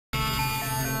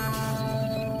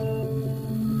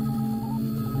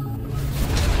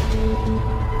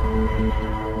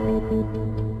Say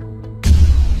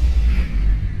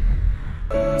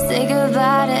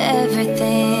goodbye to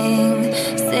everything.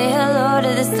 Say hello to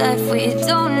this life we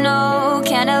don't know.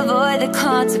 Can't avoid the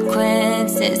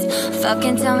consequences.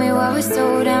 Fucking tell me why we're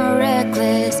so damn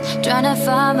reckless. Trying to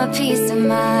find my peace of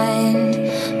mind,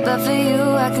 but for you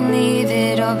I can leave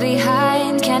it all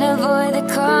behind. Can't avoid the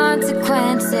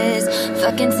consequences.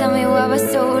 Fucking tell me why we're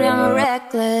so damn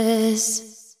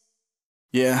reckless.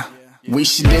 Yeah. We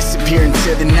should disappear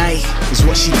into the night, is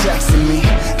what she texted me.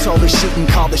 Told her she can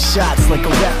call the shots like a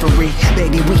referee.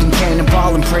 Baby, we can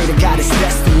cannonball and pray to God it's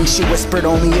destiny. She whispered,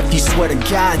 only if you swear to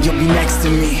God you'll be next to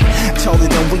me. Told her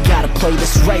then we gotta play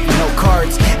this right, no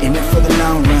cards. In it for the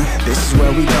long run, this is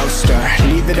where we both start.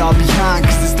 Leave it all behind,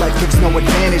 cause this life gives no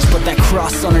advantage. But that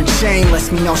cross on her chain lets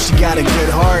me know she got a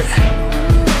good heart.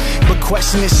 But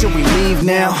question is, should we leave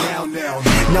now?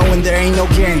 Knowing there ain't no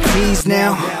guarantees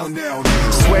now.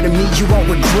 Swear to me you won't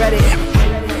regret it.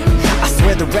 I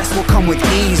swear the rest will come with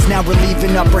ease. Now we're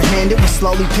leaving upper-handed, we're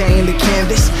slowly paying the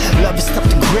canvas. Love is tough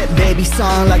to grip, baby,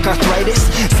 something like arthritis.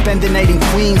 Spend the night in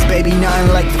Queens, baby,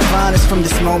 nothing like the finest. From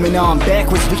this moment on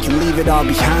backwards, we can leave it all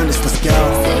behind us, let's go.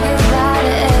 Say goodbye to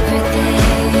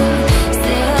everything.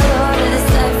 Say hello to this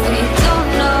life we don't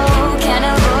know. Can't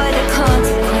avoid the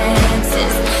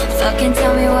consequences. Fucking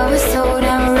tell me why we're so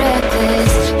damn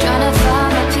reckless. Trying to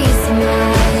find my peace of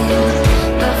mind,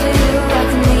 but for you I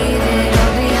can leave it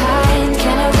all behind.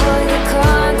 Can't avoid the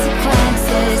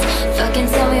consequences. Fucking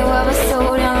tell me why we're so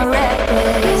damn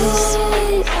reckless.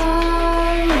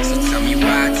 So tell me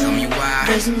why,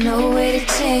 There's no way to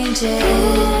change it.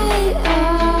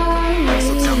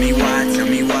 So tell me why.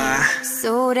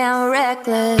 So damn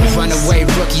reckless. Runaway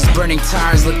rookies, burning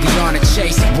tires like we on a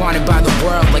chase. Wanted by the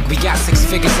world like we got 6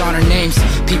 figures on our names.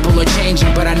 People are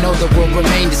changing, but I know that we'll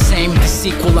remain the same. The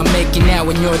sequel I'm making now,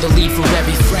 and you're the lead for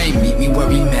every frame. Meet me where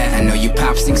we met. I know you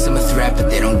pops think I'm a threat, but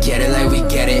they don't get it like we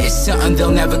get it. It's something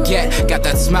they'll never get. Got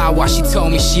that smile while she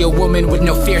told me she a woman with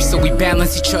no fear. So we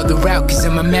balance each other out, cause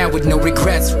I'm a man with no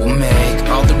regrets. We'll make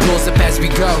all the rules up as we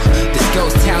go. This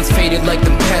ghost town's faded like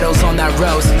them petals on that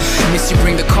rose. Miss you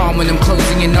bring the calm when I'm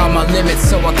closing in on my limits.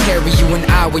 So I'll carry you an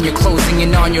eye when you're closing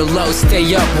in on your lows.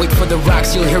 Stay up, wait for the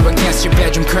rocks you'll hear against your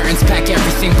bedroom curtains. Pack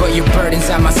everything but your burdens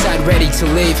at my side, ready to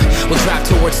leave. We'll drive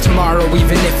towards tomorrow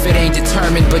even if it ain't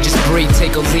determined. But just breathe,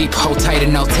 take a leap, hold tight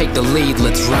and I'll take the lead.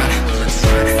 Let's run.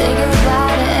 Say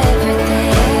goodbye to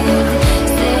everything.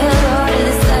 Say hello to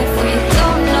this life we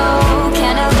don't know.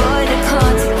 Can't avoid the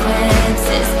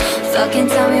consequences. Fucking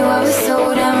tell me why we're so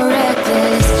damn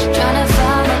reckless. Trying to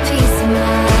find my peace of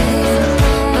mind,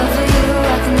 but for you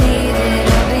I can leave it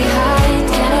all behind.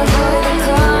 Can't avoid the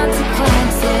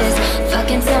consequences.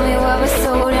 Fucking tell me why we're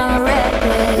so damn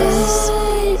reckless.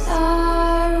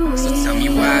 So tell me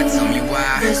why.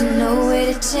 There's no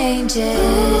way to change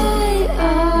it.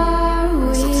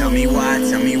 So tell me why.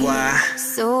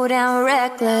 So damn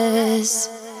reckless.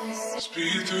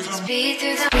 Speed through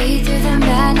the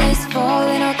madness,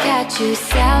 falling, I'll catch you.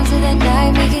 Sounds of the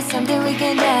night, make it something we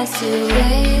can dance to.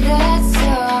 Play that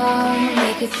song,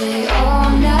 make it play all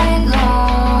night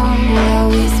long. While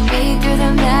we speed through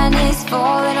the madness,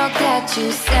 falling, I'll catch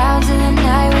you. Sounds of the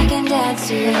night, we can dance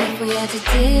to. If we had to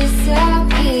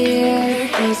disappear,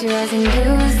 close your eyes and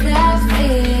lose that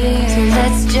fear. So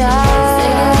let's just say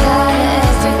goodbye to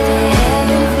everything.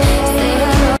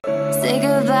 Say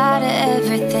goodbye to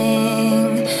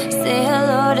everything. Say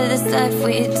hello to this life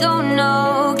we don't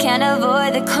know. Can't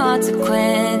avoid the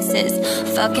consequences.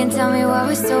 Fucking tell me why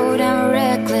we're so damn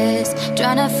reckless.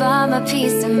 Trying to find my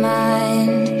peace of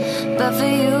mind, but for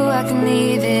you I can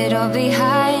leave it all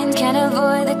behind. Can't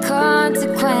avoid the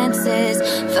consequences.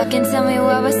 Fucking tell me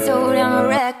why we're so damn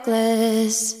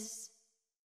reckless.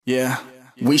 Yeah.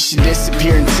 We should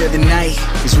disappear into the night,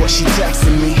 is what she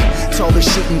texted me. Told her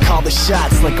she can call the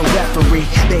shots like a referee.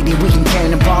 Baby, we can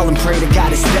cannonball and pray to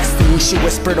God it's destiny. She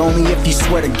whispered, only if you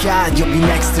swear to God you'll be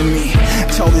next to me.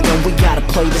 Told her then we gotta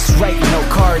play this right, no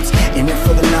cards. In it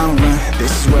for the long run,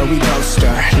 this is where we both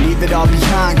start. Leave it all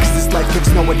behind, cause this life gives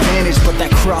no advantage. But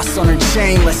that cross on her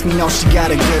chain lets me know she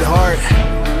got a good heart.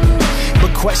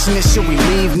 But question is, should we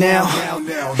leave now?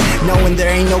 Knowing there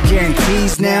ain't no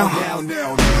guarantees now.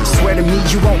 Swear to me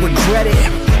you won't regret it.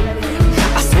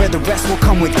 I swear the rest will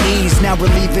come with ease. Now we're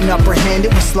leaving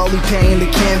upper-handed, we're slowly paying the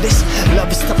canvas.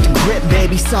 Love is tough to grip,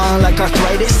 baby, something like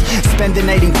arthritis. Spend the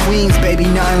night in Queens, baby,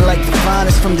 nothing like the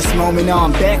finest. From this moment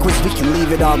on backwards, we can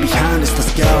leave it all behind us,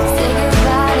 let's go. Say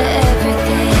goodbye to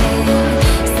everything.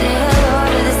 Say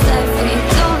hello to this life we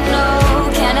don't know.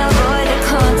 Can't avoid the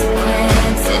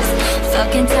consequences.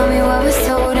 Fucking tell me why we're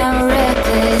so damn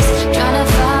reckless. Trying to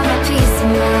find my peace of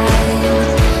mind,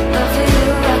 but for you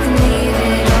I can leave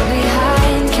it all behind.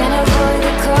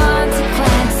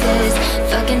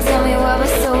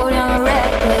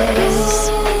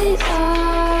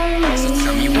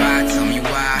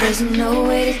 There's no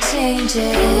way to change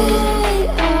it.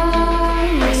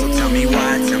 So tell me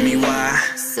why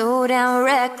So damn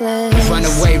reckless.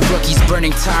 Runaway rookies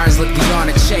burning tires like we on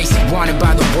a chase. Wanted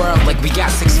by the world like we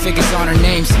got 6 figures on our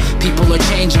names. People are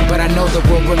changing but I know that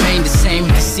we'll remain the same.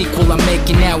 The sequel I'm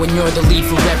making now and you're the lead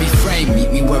for every frame.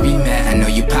 Meet me where we met. I know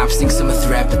you pops think I'm a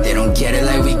threat, but they don't get it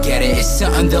like we get it. It's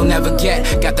something they'll never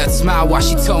get. Got that smile while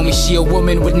she told me she a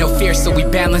woman with no fear. So we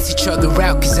balance each other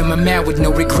out, cause I'm a man with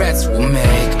no regrets. We'll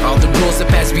make all the rules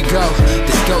up as we go.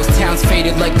 This ghost town's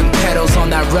faded like them petals on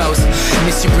that rose.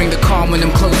 Miss you bring the calm when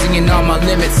I'm closing in on my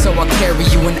limits. So I'll carry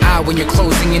you an eye when you're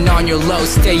closing in on your lows.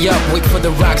 Stay up, wait for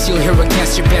the rocks you'll hear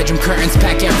against your bedroom curtains.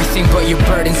 Pack everything but your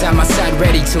burdens at my side,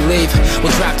 ready to leave.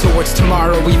 We'll drive towards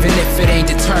tomorrow even if it ain't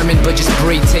determined. But just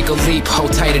breathe, take a leap,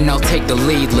 hold tight and I'll take the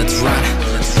lead. Let's run.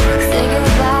 Say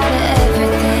goodbye to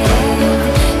everything.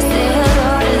 Say hello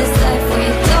to this life we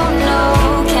don't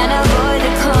know. Can't avoid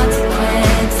the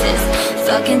consequences.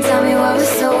 Fucking tell me why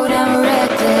we're so damn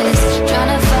reckless.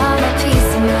 Trying to find a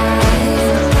peace of mind,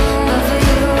 but for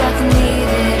you I can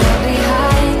leave it all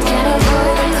behind. Can't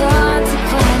avoid the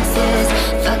consequences.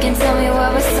 Fucking tell me why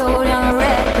we're so damn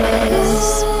reckless.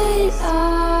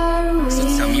 So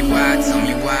tell me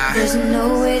why There's no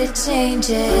way to change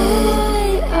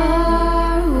it.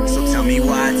 So tell me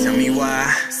why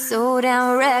So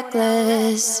damn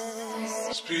reckless.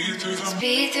 Speed through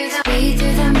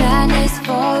the madness,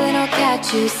 falling, I'll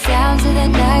catch you. Sounds of the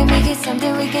night, make it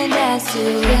something we can dance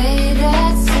to. Play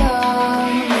that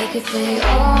song, make it play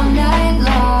all night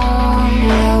long.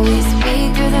 While we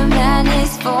speed through the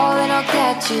madness, falling, I'll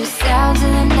catch you. Sounds of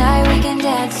the night, we can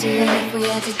dance to. And if we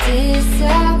had to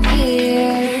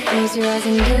disappear, close your eyes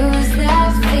and lose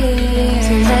that fear.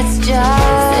 So let's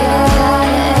just